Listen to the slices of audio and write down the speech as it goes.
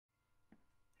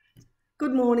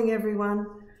Good morning, everyone.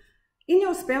 In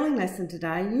your spelling lesson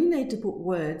today, you need to put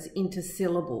words into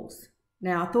syllables.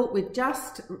 Now, I thought we'd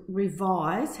just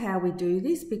revise how we do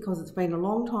this because it's been a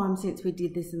long time since we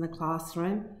did this in the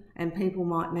classroom and people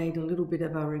might need a little bit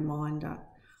of a reminder.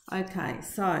 Okay,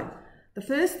 so the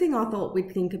first thing I thought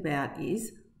we'd think about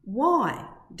is, why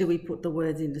do we put the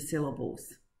words into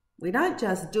syllables? We don't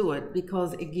just do it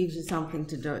because it gives you something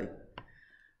to do.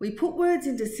 We put words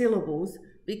into syllables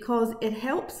because it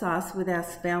helps us with our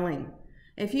spelling.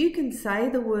 If you can say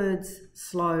the words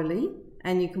slowly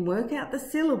and you can work out the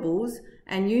syllables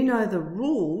and you know the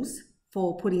rules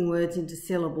for putting words into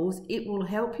syllables, it will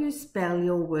help you spell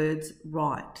your words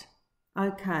right.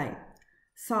 Okay,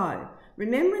 so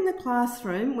remember in the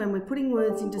classroom when we're putting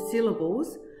words into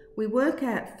syllables, we work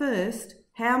out first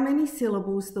how many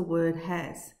syllables the word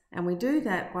has. And we do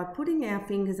that by putting our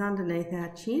fingers underneath our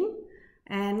chin.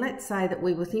 And let's say that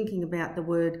we were thinking about the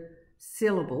word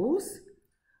syllables,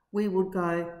 we would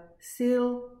go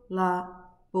syllables,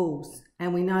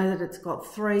 and we know that it's got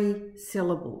 3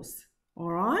 syllables,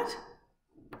 all right?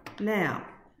 Now,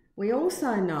 we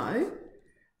also know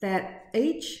that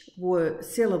each word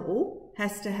syllable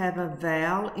has to have a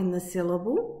vowel in the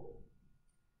syllable,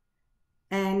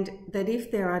 and that if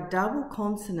there are double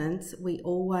consonants, we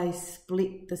always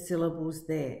split the syllables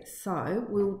there. So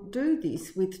we'll do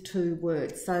this with 2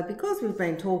 words. So because we've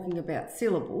been talking about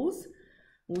syllables,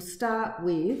 we'll start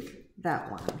with that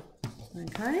one,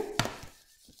 okay?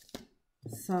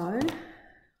 So,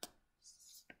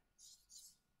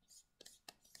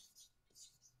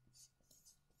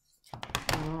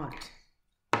 all right.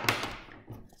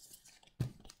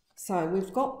 So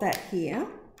we've got that here.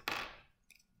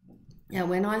 Now,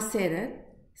 when I said it,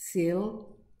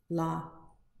 syllables,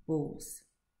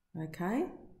 okay?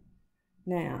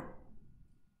 Now,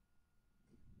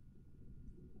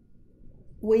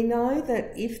 we know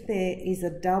that if there is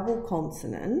a double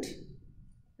consonant,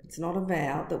 it's not a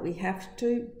vowel, that we have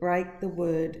to break the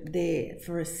word there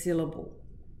for a syllable,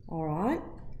 all right?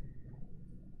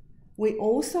 We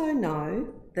also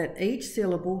know that each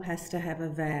syllable has to have a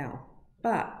vowel,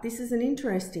 but this is an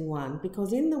interesting one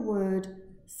because in the word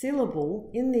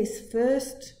syllable, in this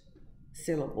first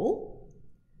syllable,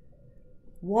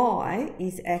 Y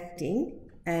is acting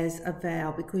as a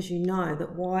vowel because you know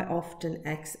that Y often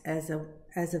acts as a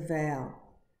vowel.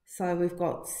 So we've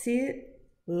got syllables.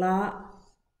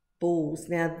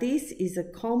 Now this is a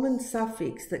common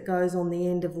suffix that goes on the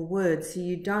end of a word, so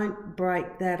you don't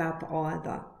break that up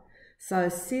either. So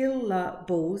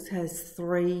syllables has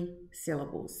 3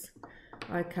 syllables.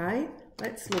 Okay,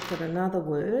 let's look at another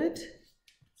word.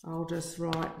 I'll just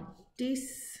write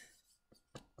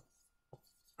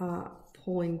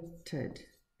disappointed.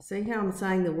 See how I'm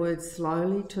saying the word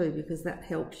slowly too, because that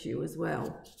helps you as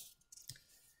well.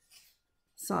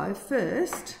 So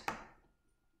first,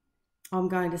 I'm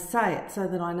going to say it so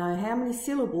that I know how many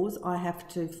syllables I have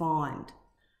to find.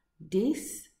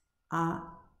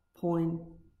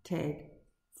 Disappointed.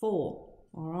 4. All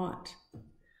right.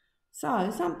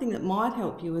 So something that might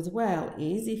help you as well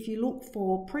is if you look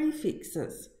for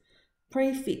prefixes.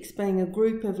 Prefix being a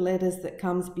group of letters that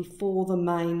comes before the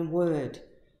main word.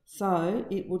 So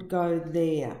it would go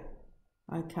there.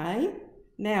 Okay.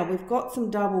 Now we've got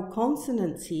some double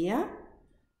consonants here.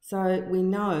 So we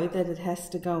know that it has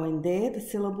to go in there, the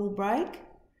syllable break.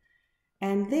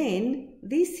 And then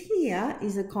this here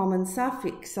is a common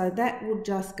suffix. So that would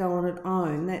just go on its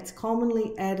own. That's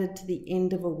commonly added to the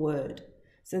end of a word.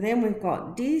 So then we've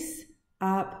got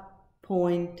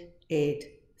disappointed.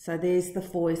 So there's the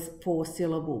 4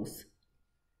 syllables.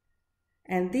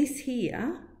 And this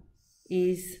here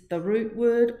is the root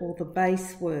word or the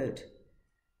base word.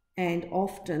 And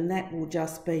often that will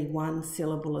just be 1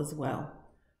 syllable as well.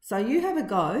 So you have a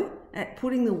go at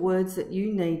putting the words that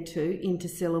you need to into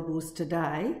syllables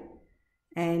today.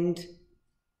 And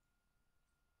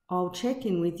I'll check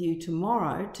in with you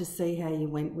tomorrow to see how you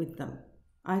went with them.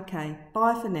 Okay,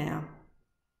 bye for now.